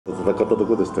戦ったと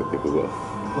こでしたっけ、ここは。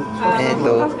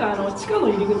確か地下の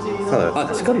入り口の。そうだ。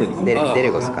地下のデ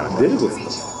ルゴスかな。デルゴスか。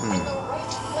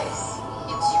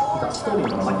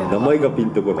名前がピ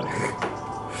ンとこない。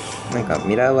なんか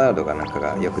ミラーワールドかなんか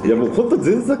がよく出てくる。いやもう本当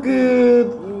前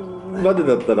作まで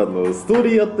だったらストー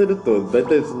リーやってると大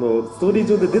体そのストーリー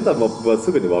上で出たマップは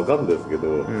すぐに分かるんですけど、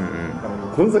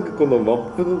今作このマッ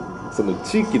プのその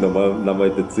地域の名前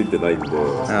ってついてないんで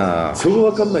超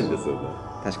分かんないんですよね。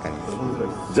確かに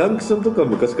ジャンクションとか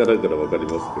昔からあるから分かりま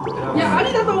すけど、いやあ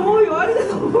りだと思うよ、ありだ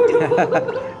と思うよ。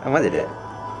マジで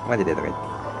マジでとか言って、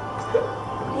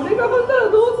俺が踏んだ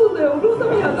らどうすんだよ、俺のた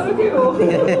めに働けよ。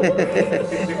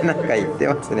なんか言って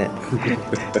ますね。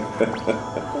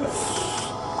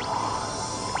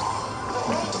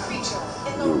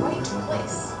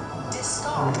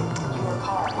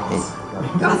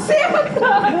ガセやった。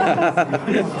と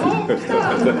り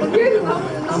あえずな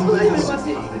んもないよりマ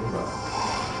シ。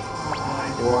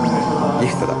ギ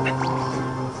フトだ。マ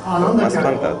スパ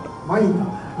ンターだった。オ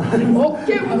ッ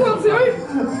ケー、僕は強い。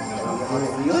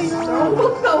強いな。頑張っ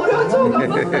た、俺は超頑張っ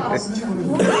た。も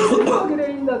う何個あげりゃ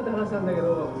いいんだって話なんだけ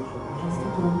ど。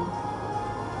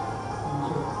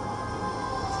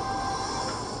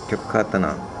曲変わった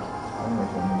な。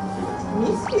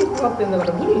ミスキーかかってんだか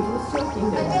ら無理に投資しなくていい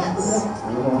んだよね。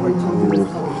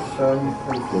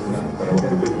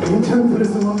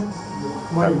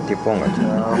ティポンが来た。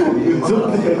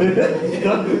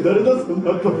誰だそん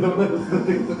なこんなの作っ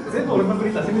てきた。全部俺パク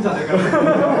リしたら死ぬじゃないか。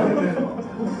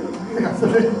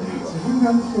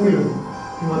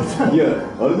いや、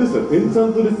あれですよ、エンチャ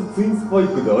ントレスツインスパイ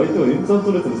クで相手をエンチャン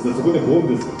トレスにしてそこにボン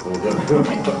ですよ。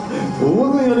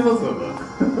当然やりますよね。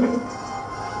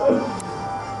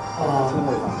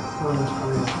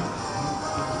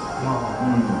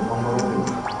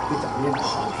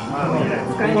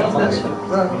使えないし。シ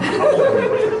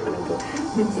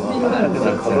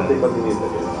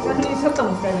ャッター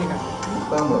も使えないから。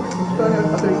そう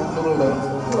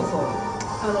そう。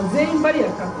全員バリア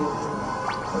かかってる。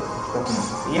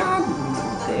いやー、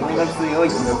攻めが強い。ア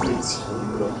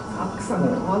クさんが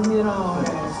止まんねえな。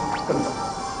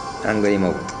アングリーモ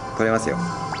ーブ取れますよ。す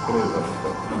み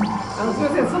ま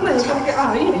せん、そんな横向け、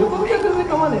いいね、横向けは全然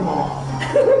構わねえも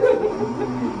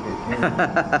ん。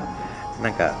な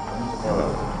んか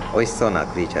美味しそうな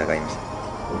クリーチャーがいました。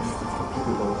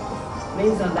レ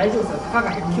インさん大丈夫ですよ、たか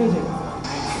が190です。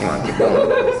今ティポ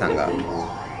ンさんが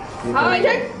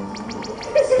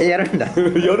やるんだ。や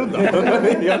るんだ。やる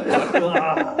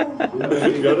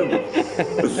んだ。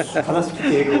悲しき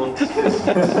敬語。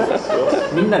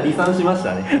みんな離散しまし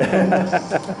たね。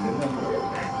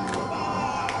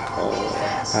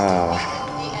こ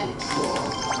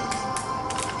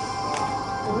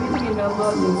ういう時にランドア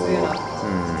ウト強いな。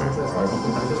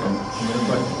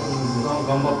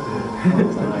頑張って。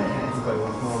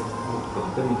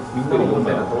みんなも問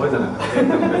題な可愛いじゃないか。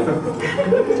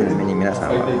ちなみに皆さん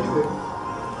は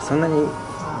そんなに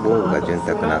防具が潤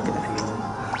沢なわけじゃない。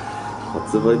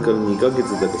発売から2ヶ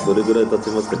月だけそれぐらい経ち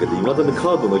ましたけど、いまだに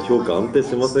カードの評価安定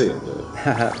しませんよね。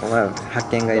発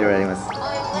見がいろいろあります。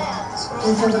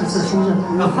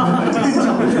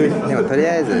でもとり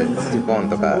あえずスチポン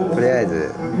とか、とりあえ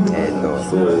ずそうなんです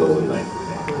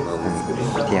けど、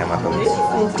ティアマトム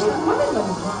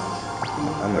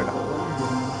アムラ。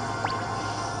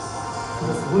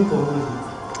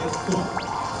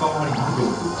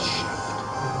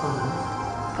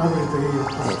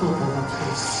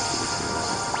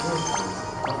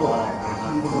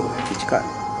1か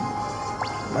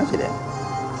マジで。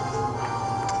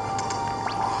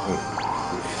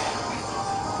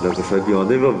なんか最近ア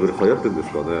ネバブル流行ってるんです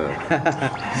かね。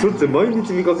しょっちゅう毎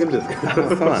日見かけるんですけど。そう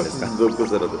なんですか。ドッグ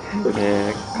サラダ。か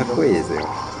っこいいですよ。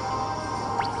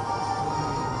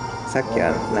さっき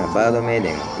はなんかバードメイ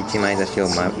デン1枚出しを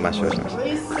抹消しました。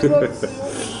レイスが強いけど、じ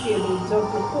ゃあど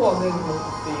こは出るのっ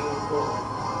ていうと、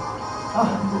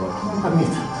見え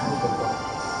た。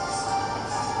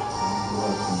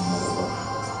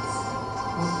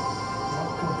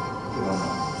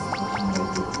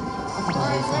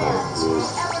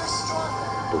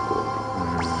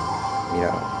ミラ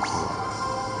ー。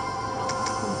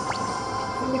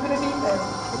踏んでくれていいんだよ。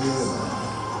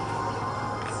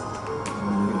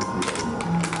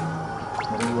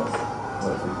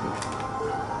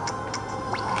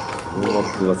このマッ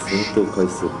プが戦闘回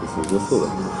数ってすごそう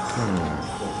だね。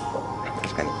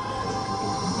確かに。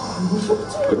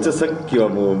こっちはさっきは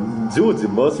もう常時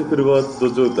マーシフルワード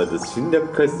状態で侵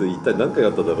略回数一体何回あ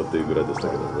っただろうっていうぐらいでした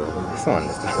けどね。そうなん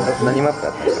ですか。何マップだ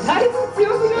ったんですか。あいつ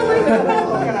強すぎませんから。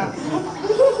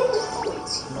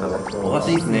おか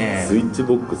しいですね。スイッチ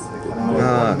ボックスって、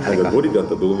なんかゴリラ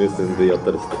と同盟戦でやっ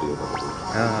たりしてるようなこと。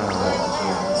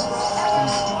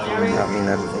あ、みん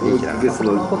なリーチだな。でそ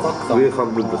の上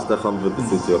半分と下半分で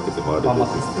数値分けて回るんで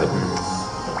すね。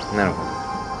なるほど。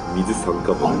水3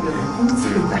カ分。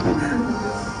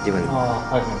自分ご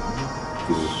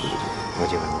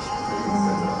自分でした。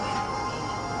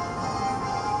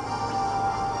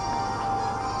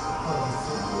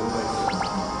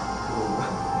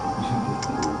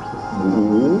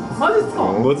マジっすか？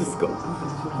マジっすか？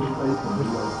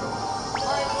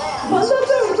マンダーチ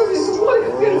ャイムの時にそこまで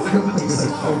かけるんです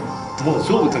か？もう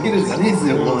勝負かけるしかねえっす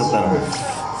よ、こうなったら。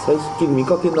最近見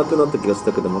かけなくなった気がし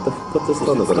たけど、また復活し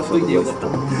たのかな。使っといてよかった。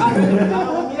ミラー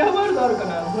ワールドあるか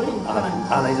らそれに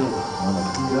大丈夫。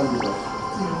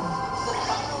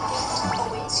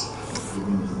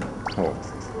ほう。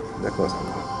ザクロさんか。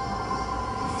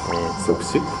即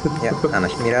死？いや、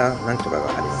ミラーなんとかが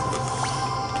あります。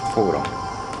フォーロン。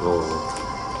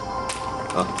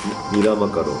あ、ミラーマ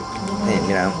カロン。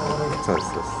ミラー、そうです、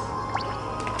そうです。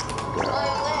じゃあ、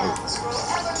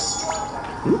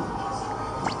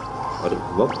あれ、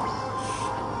わかる？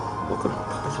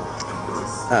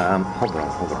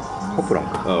ホプロン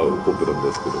か。ホプロン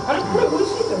ですけど。あれこれ美味し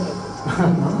いじゃないですか？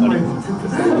あれ、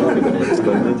使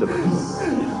えないんじゃないですか。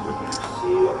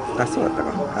そうだったか。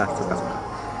そうか。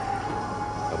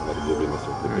あんまり呼びまし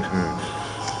ょう。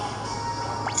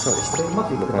そうでした。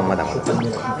僕もまだまだ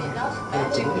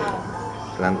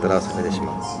ラントラをそれでし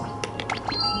まう。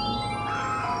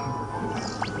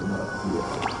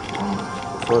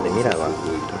そうでミラーは、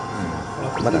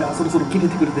まだそろそろ切れ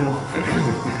てくれても。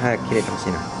早く切れてほし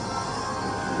いな。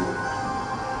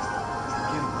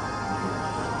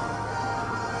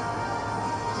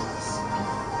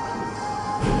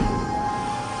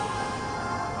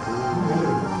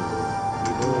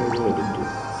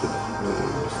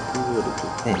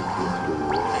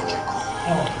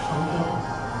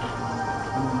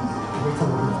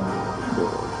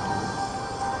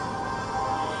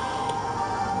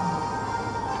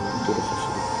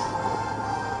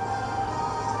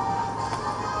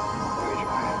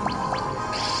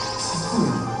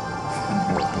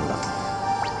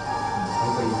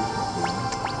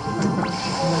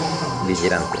ビジ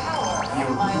ランテ。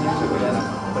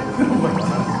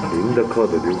みんなカー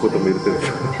ド両方とも入れてる。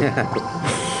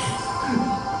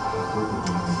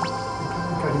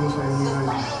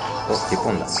お、デュ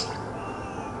ポンだ。デ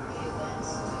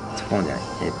ュポンじゃない。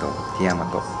ティアマ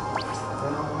ト。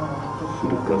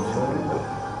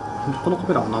このカ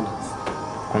メラは何なんですか？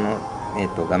この、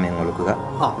画面を録画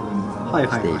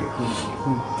している。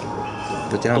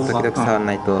どちらも時々触ら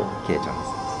ないと消えちゃうんで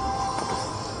す。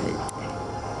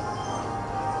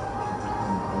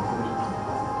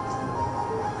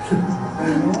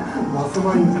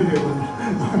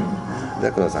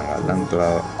ザクロさんがラントラ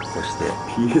を押して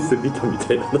PS 見たみ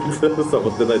たいな、なんとなく触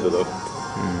ってないとだ。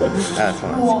ああ、そう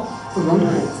なんで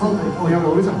すよ。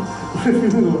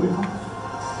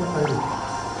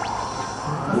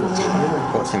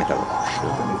お、閉めたぞ。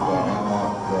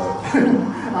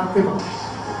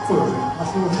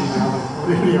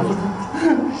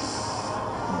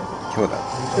今日だ。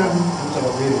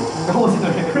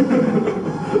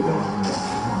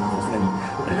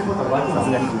さ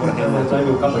すがにここら辺はだいぶ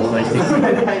カットないして。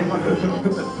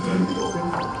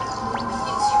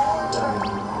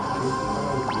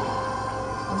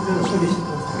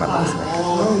まだですね。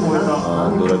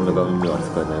ドライブの画面では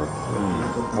使えない。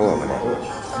オーブね。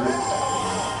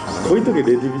こういう時レ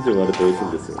ディビジョンあると美味しい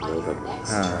んですよね、多分。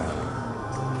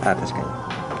確かに。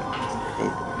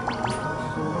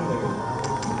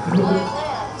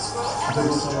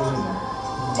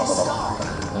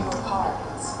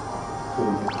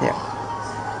いや、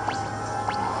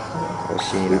惜し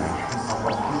いな。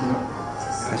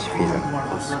パシフィズム。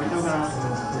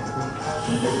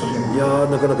いやー、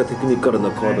なかなかテクニカルな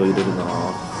カードを入れるな。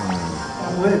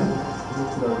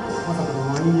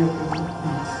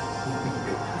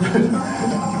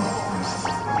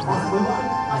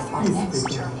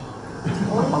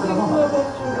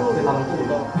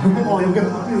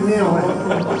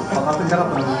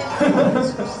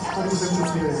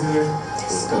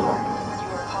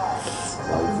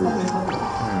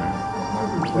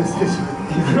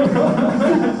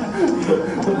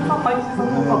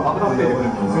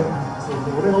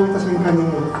俺が置いた瞬間に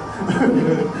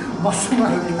まっすぐもう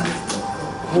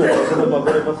それ分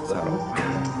かれました。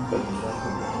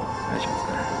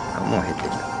もう減ってき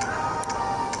た。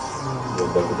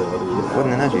これ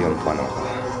74%なのか。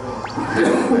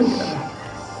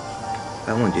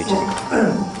もう11時か。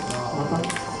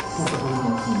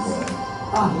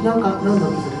なんだってそ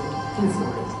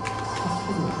れ。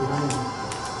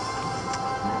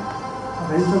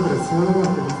エンチャントで強めになっ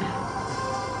てる。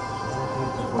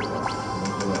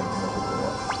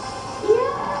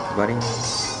ババリン。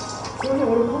すみません、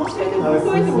俺この試合でポイン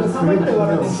トアイテムが3枚くらい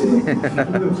割られて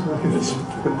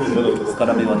スカ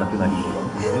ラベはなくなり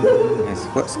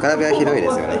スカラベはひどいで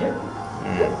すよね。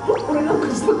俺なんか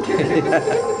したっけ歌って平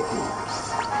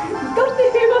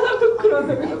和なブックなん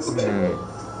だけど、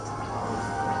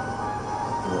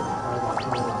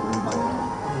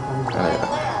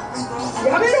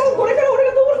やめろ、これから俺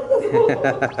が通るんだ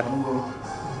ぞ。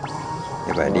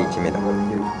やばい、リーチ目だ。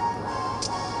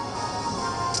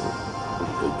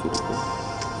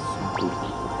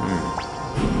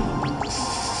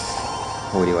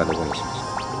氷はどこにしまし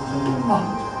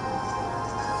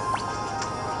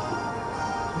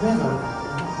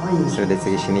た。それで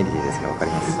次シニリティですね、わか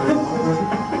ります。な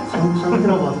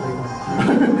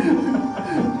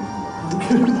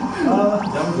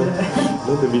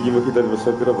んで右も左もシ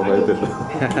ャクラバ泣いてるの？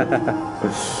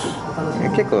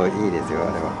結構いいですよ、あ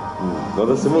れは。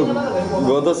私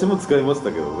も使いまし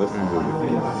たけどね。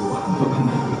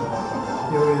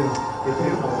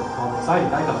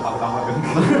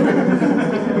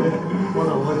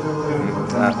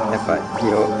やっぱ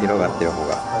色が合ってる方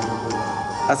が。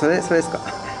あ、それですか。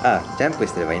あ、ジャンプ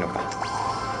してればいいのか。あ、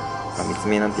見つ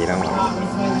めなんていらんわ。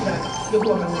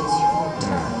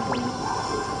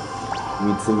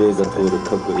見つめが通る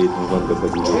各映像版で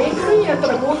始める。8やった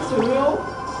らもう一緒よ。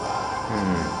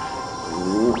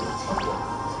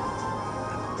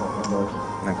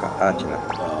なんかアーチな。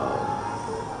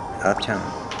あーちゃん。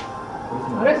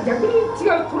あれ逆に違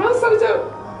う、トランスされちゃう。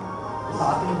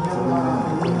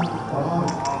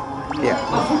いや、あ、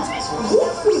そっちゴー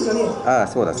ルするんじゃねえ。ああ、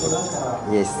そうだ。イ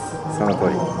エス、その通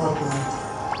り。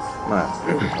まあ。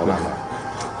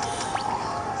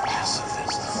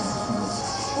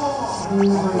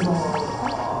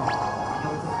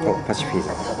お、パシフィー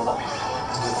ザ。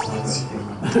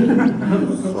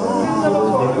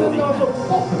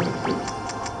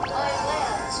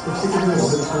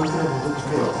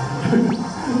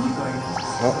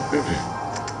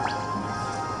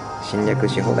侵略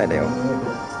し放題だよ。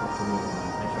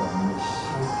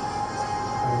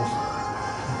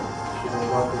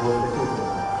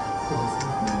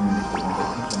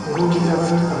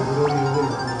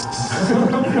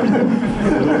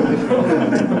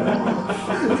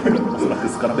おそらく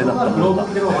スカラベだったのか。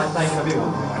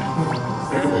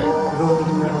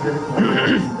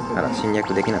あら、侵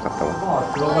略できなかったわ。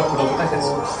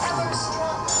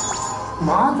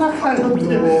まだかよって。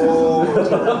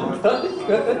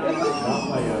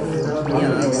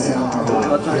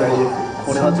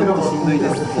これはちょっとしんどいで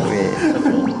す。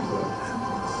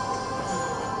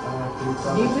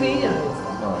リープでいいじゃないですか。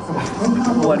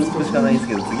ここはリープしかないです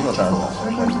けど、次のターンは。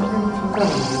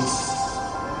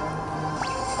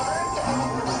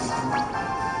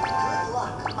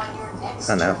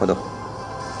あ、なるほど。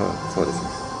そうですね。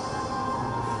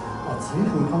あ、随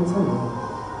分簡単だな。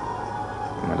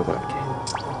今どこだっけ。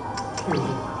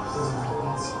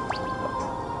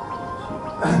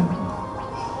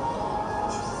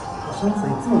シャンさ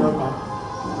んいつもなんか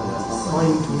前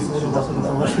に気にする場所に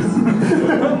溜まる。き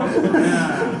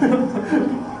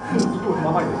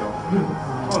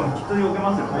っと避け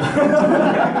ますよね。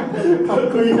かっ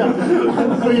こいいな。かっ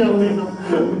こいいなお姉さん。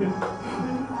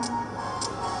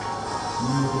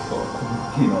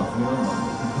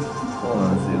そうな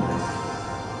んですよね。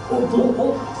あ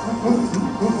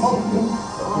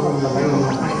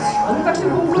んだけ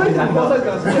僕がいてくださいか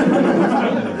ら。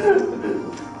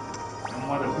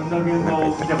まだこんな現場を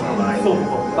見たことない。そう。あ、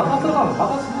な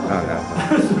るほ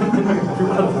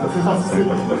ど。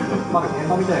まだ現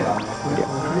場みたいな。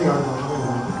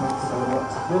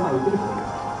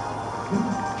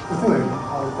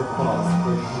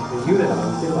幽霊だから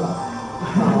見てるから。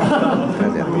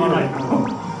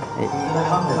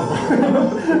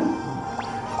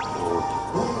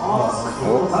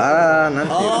お、あら、なん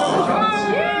てい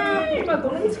う今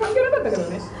どの道関係なかったけど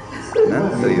ね。なん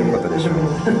ということでしょう。こ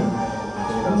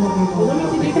の道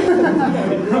で行くんだよ。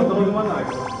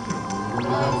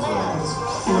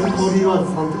コーリーワー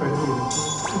ズさんとか言ってる。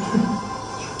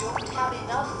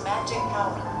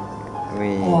うい、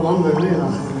あ、なんだよねな。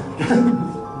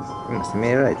今攻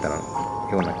められたのよ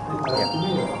うな。いや、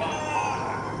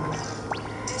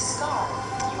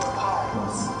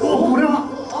お、これは。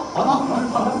お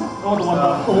お、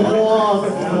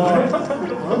すごい。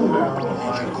なんだよ。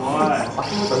お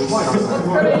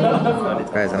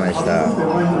疲れ様でした。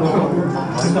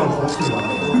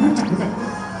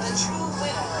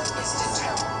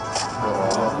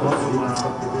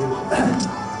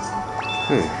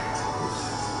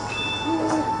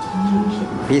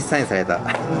ピースサインされた。こ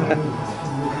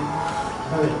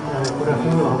れはホ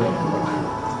ームランだよ。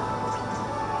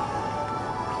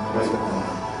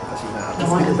かしいな。ス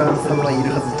ペクターさんはい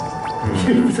るはず。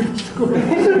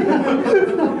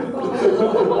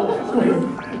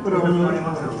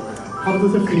ハード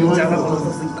セックに弱いから。ちょ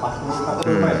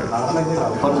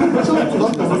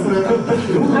っとだってそれ。